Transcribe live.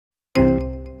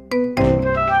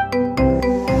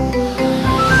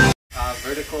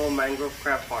vertical mangrove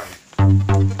crab farm.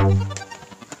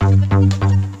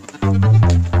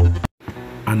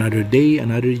 Another day,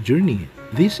 another journey.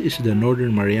 This is the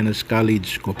Northern Marianas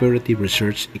College Cooperative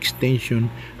Research Extension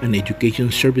and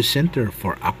Education Service Center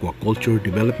for Aquaculture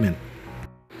Development.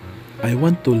 I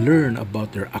want to learn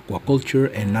about their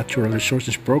aquaculture and natural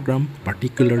resources program,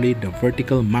 particularly the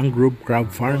vertical mangrove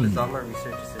crab farming. I'm a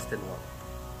research assistant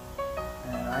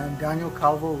 1. And I am Daniel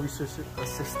Calvo, research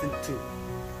assistant 2.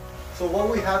 So what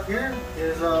we have here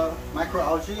is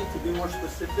microalgae. To be more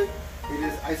specific, it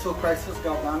is Isochrysis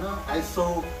galvana,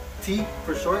 ISO T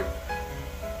for short.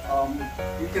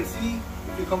 You can see,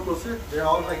 if you come closer, they're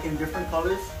all like in different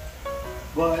colors.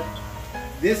 But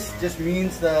this just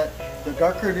means that the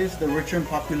darker it is, the richer in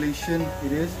population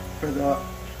it is for the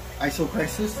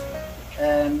Isochrysis.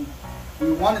 And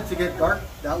we want it to get dark.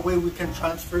 That way we can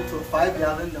transfer to a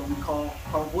 5-gallon that we call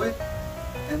carboy.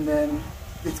 And then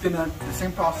it's gonna, the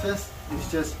same process,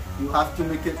 it's just you have to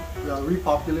make it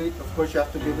repopulate. Of course, you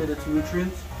have to give it its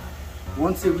nutrients.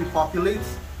 Once it repopulates,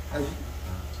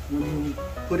 when you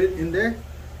put it in there,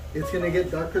 it's gonna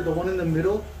get darker. The one in the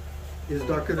middle is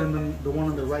darker than the one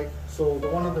on the right. So the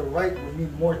one on the right will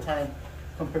need more time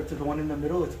compared to the one in the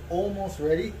middle. It's almost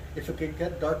ready. If it can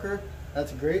get darker,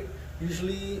 that's great.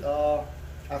 Usually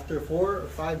after 4 or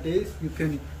 5 days, you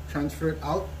can transfer it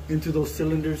out into those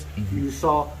cylinders you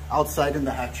saw outside in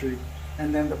the hatchery.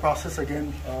 And then the process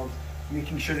again of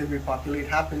making sure they repopulate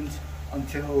happens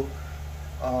until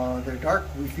they're dark.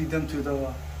 We feed them to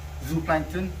the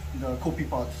zooplankton, the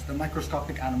copepods, the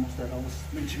microscopic animals that I was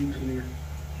mentioning earlier.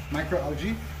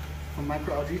 Microalgae, from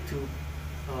microalgae to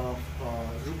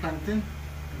zooplankton,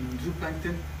 and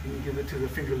zooplankton, and you give it to the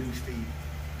fingerlings to eat.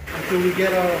 Until we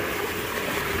get our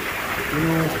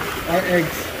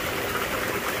eggs.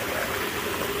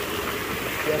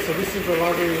 Yeah, so this is the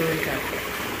larvae rearing tank.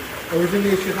 Originally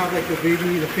it should have like the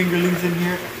baby, the fingerlings in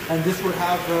here, and this would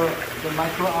have the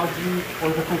microalgae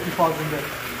or the copepods in there.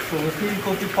 So we're feeding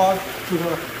copepods to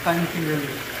the tiny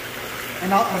fingerlings. And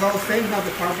now, as I was saying, now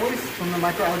the carboys from the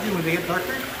microalgae, when they get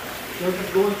darker, they'll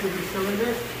just go into these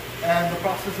cylinders, and the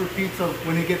process repeats of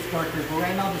when it gets darker. But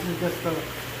right now this is just the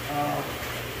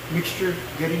mixture,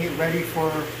 getting it ready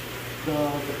for the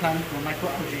plant, the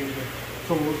microalgae in there.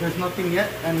 So there's nothing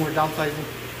yet, and we're downsizing.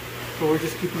 So we're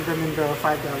just keeping them in the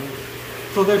 5 gallons.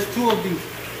 So there's 2 of these.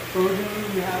 So originally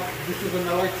we have, this is an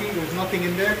LRT, there's nothing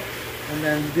in there. And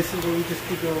then this is where we just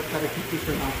keep the karakiti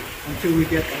for now, until we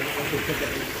get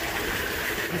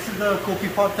This is the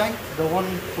copepod tank, the one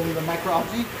from the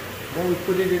microalgae. Then we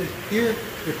put it in here,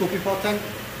 the copepod tank,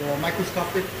 the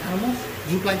microscopic animals,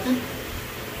 zooplankton.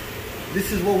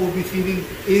 This is what we'll be feeding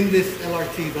in this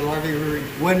LRT, the larvae rearing,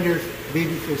 when there's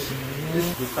baby fish.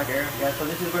 Yeah, so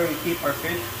this is where we keep our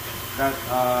fish that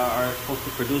are supposed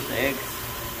to produce the eggs,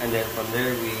 and then from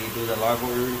there we do the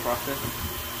larval rearing process,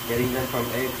 getting them from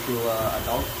egg to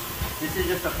adults. This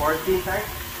is just a quarantine tank,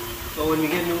 so when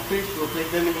we get new fish, we'll place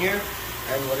them in here,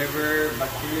 and whatever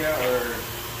bacteria or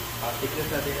sickness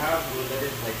that they have, we'll let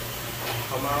it like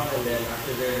come out, and then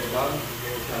after they're done,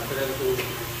 we'll transfer them to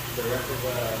the rest of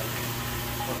the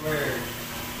where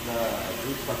the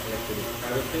group stuff collected is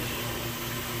private fish.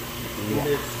 I think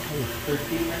there's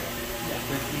 13, right? Yeah,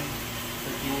 13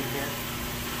 in here.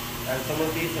 And some of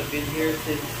these have been here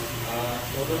since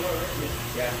November, right?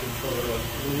 Yeah, since November.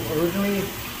 Originally,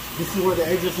 this is where the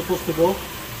eggs are supposed to go.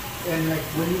 And like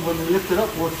when we lift it up,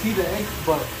 we'll see the eggs.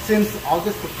 But since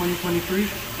August of 2023,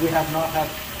 we have not had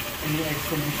any eggs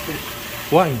from these fish.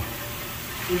 Why?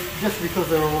 It's just because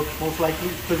they're most likely.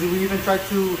 Because we even tried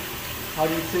to, how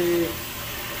do you say,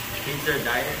 Change their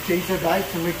diet. Change their diet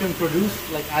to make them produce,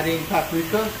 like adding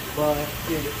paprika, but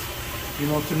it's,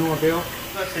 to no avail.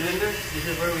 The cylinders, this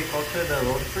is where we culture the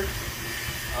roadsters.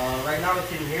 Right now it's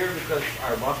in here because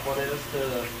our boss wanted us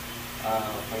to,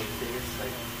 how do you say this,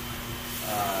 like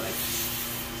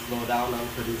slow down on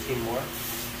producing more.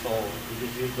 So we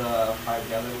just use the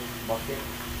 5-gallon bucket.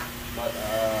 But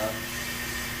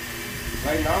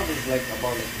right now there's like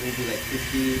about maybe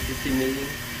 50 million.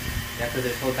 After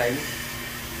they're so tiny.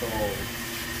 So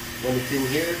when it's in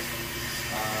here,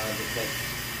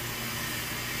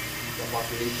 the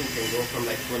population can go from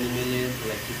 20 million to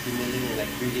 50 million in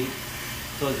 3 days.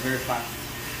 So it's very fast.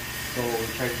 So we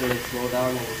try to slow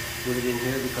down and put it in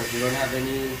here because we don't have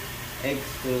any eggs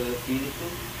to feed it to.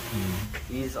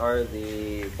 These are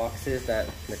the boxes that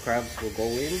the crabs will go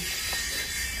in.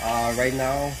 Right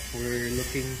now we're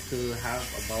looking to have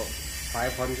about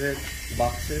 500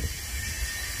 boxes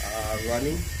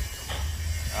running.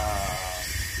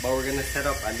 But we're gonna set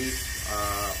up at least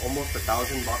almost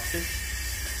 1,000 boxes.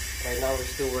 Right now we're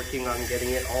still working on getting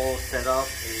it all set up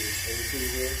and everything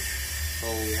here. so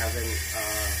we haven't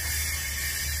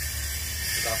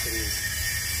gotten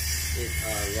it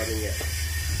running yet.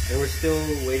 And we're still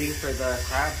waiting for the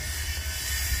tabs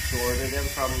to order them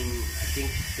from, I think,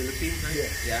 Philippines, right?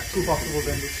 Yeah, two possible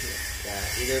vendors.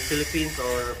 Yeah, either Philippines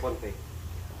or Ponte.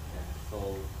 Yeah,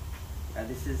 so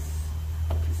this is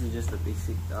just the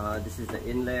basic. This is the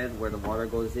inlet where the water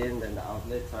goes in, then the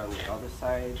outlets are on the other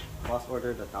side. Boss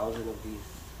ordered 1,000 of these,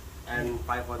 and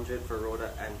 500 for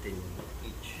Rota and Tinian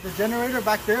each. The generator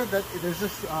back there, there's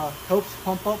just helps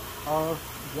pump up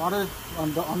water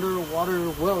on the underwater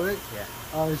well, right?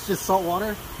 Yeah. It's just salt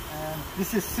water, and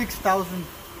this is 6,000.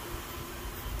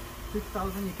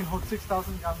 6,000. You can hold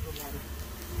 6,000 gallons of water.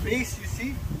 Base, you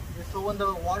see, so when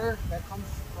the water that comes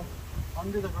from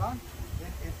under the ground,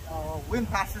 wind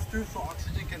passes through, so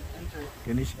oxygen can enter.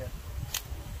 Finish. Yeah.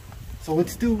 So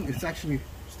it's actually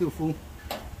still full.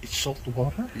 It's salt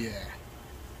water? Yeah.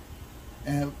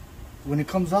 And when it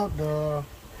comes out, the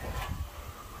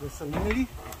salinity,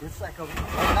 it's like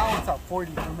right now it's at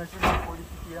 40. We're measuring at 40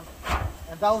 ppm,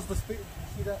 and that was the space.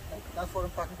 You see that? Like, that's what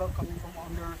I'm talking about, coming from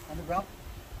underground.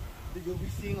 You'll be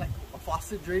seeing like a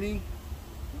faucet draining.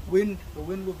 The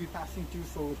wind will be passing through,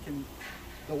 so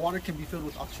the water can be filled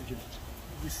with oxygen.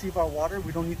 Receive our water.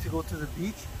 We don't need to go to the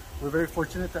beach. We're very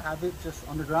fortunate to have it just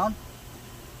underground.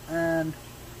 And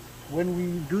when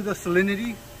we do the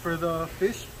salinity for the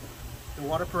fish, the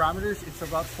water parameters, it's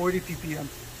about 40 ppm.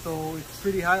 So it's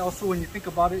pretty high. Also, when you think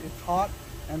about it, it's hot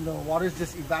and the water is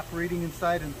just evaporating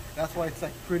inside, and that's why it's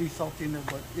like pretty salty in there.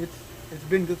 But it's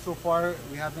been good so far.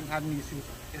 We haven't had any issues.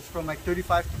 It's from like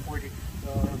 35 to 40,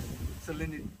 the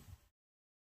salinity.